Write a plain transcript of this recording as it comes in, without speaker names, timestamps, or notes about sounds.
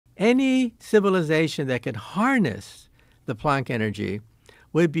Any civilization that could harness the Planck energy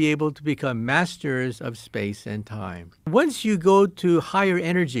would be able to become masters of space and time. Once you go to higher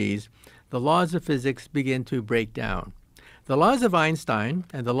energies, the laws of physics begin to break down. The laws of Einstein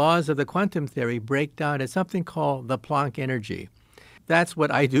and the laws of the quantum theory break down at something called the Planck energy. That's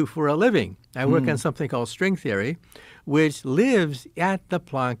what I do for a living. I work on something called string theory, which lives at the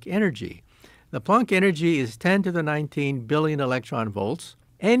Planck energy. The Planck energy is 10 to the 19 billion electron volts.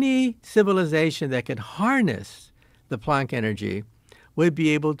 Any civilization that could harness the Planck energy would be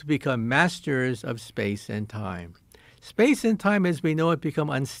able to become masters of space and time. Space and time as we know it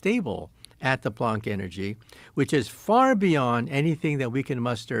become unstable at the Planck energy, which is far beyond anything that we can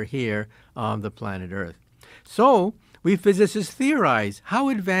muster here on the planet Earth. So we physicists theorize, how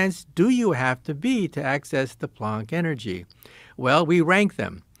advanced do you have to be to access the Planck energy? Well, we rank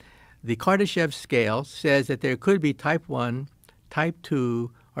them. The Kardashev Scale says that there could be type 1, type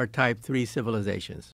 2, or type 3 civilizations.